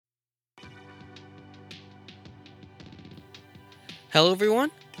Hello,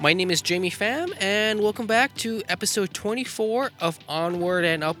 everyone. My name is Jamie Pham, and welcome back to episode 24 of Onward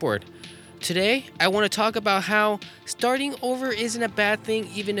and Upward. Today, I want to talk about how starting over isn't a bad thing,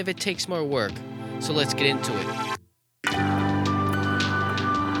 even if it takes more work. So let's get into it.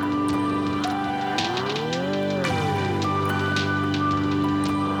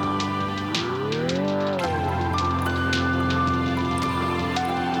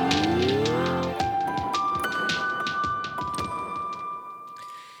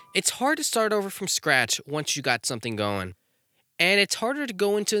 It's hard to start over from scratch once you got something going. And it's harder to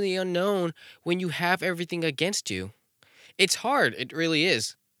go into the unknown when you have everything against you. It's hard, it really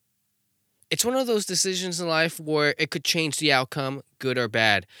is. It's one of those decisions in life where it could change the outcome, good or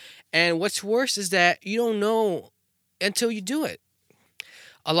bad. And what's worse is that you don't know until you do it.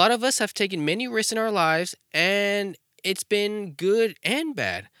 A lot of us have taken many risks in our lives, and it's been good and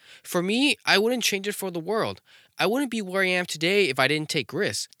bad. For me, I wouldn't change it for the world. I wouldn't be where I am today if I didn't take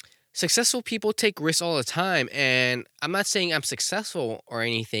risks. Successful people take risks all the time, and I'm not saying I'm successful or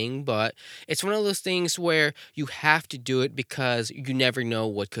anything, but it's one of those things where you have to do it because you never know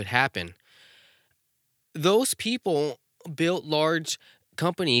what could happen. Those people built large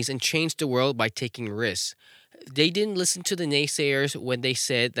companies and changed the world by taking risks. They didn't listen to the naysayers when they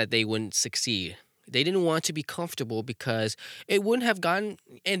said that they wouldn't succeed. They didn't want to be comfortable because it wouldn't have gotten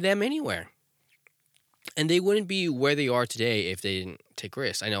them anywhere. And they wouldn't be where they are today if they didn't take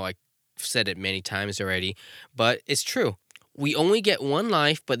risks. I know I've said it many times already, but it's true. We only get one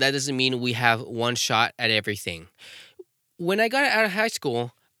life, but that doesn't mean we have one shot at everything. When I got out of high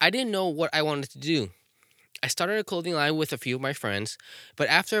school, I didn't know what I wanted to do. I started a clothing line with a few of my friends, but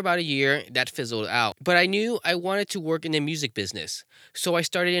after about a year, that fizzled out. But I knew I wanted to work in the music business. So I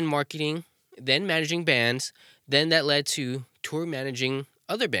started in marketing, then managing bands, then that led to tour managing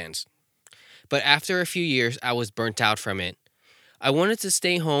other bands. But after a few years, I was burnt out from it. I wanted to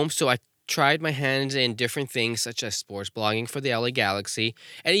stay home, so I tried my hands in different things such as sports blogging for the LA Galaxy,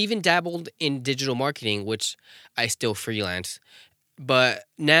 and even dabbled in digital marketing, which I still freelance. But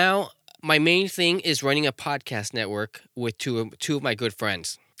now my main thing is running a podcast network with two of my good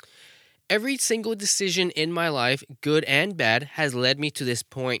friends. Every single decision in my life, good and bad, has led me to this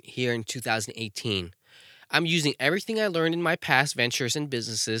point here in 2018. I'm using everything I learned in my past ventures and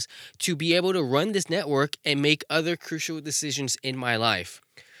businesses to be able to run this network and make other crucial decisions in my life.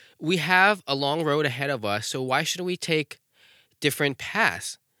 We have a long road ahead of us, so why should we take different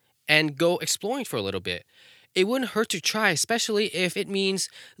paths and go exploring for a little bit? It wouldn't hurt to try, especially if it means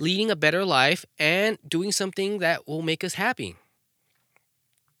leading a better life and doing something that will make us happy.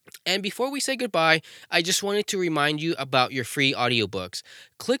 And before we say goodbye, I just wanted to remind you about your free audiobooks.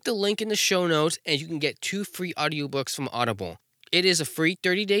 Click the link in the show notes and you can get 2 free audiobooks from Audible. It is a free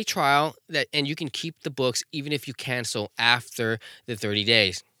 30-day trial and you can keep the books even if you cancel after the 30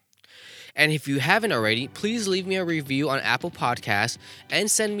 days. And if you haven't already, please leave me a review on Apple Podcasts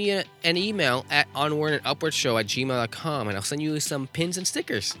and send me an email at onwardandupwardshow@gmail.com and I'll send you some pins and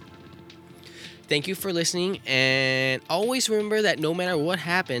stickers. Thank you for listening, and always remember that no matter what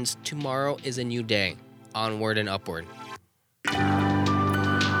happens, tomorrow is a new day. Onward and upward.